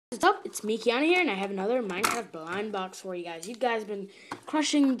What's up? It's me, Kiana here, and I have another Minecraft blind box for you guys. You guys have been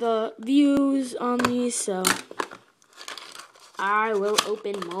crushing the views on these, so I will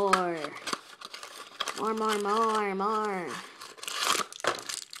open more. More.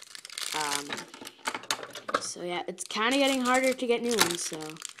 So yeah, it's kind of getting harder to get new ones, so.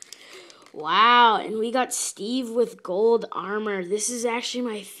 Wow, and we got Steve with gold armor. This is actually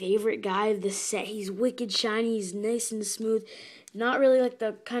my favorite guy of the set. He's wicked shiny, he's nice and smooth. Not really like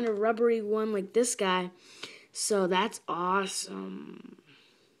the kind of rubbery one like this guy. So that's awesome.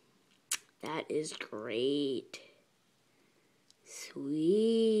 That is great.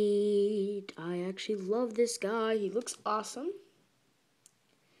 Sweet. I actually love this guy. He looks awesome.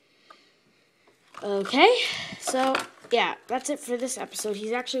 Okay, so yeah, that's it for this episode.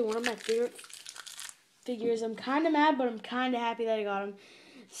 He's actually one of my favorite figures. I'm kind of mad, but I'm kind of happy that I got him.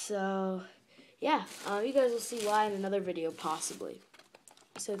 So yeah, you guys will see why in another video, possibly.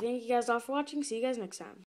 So thank you guys all for watching. See you guys next time.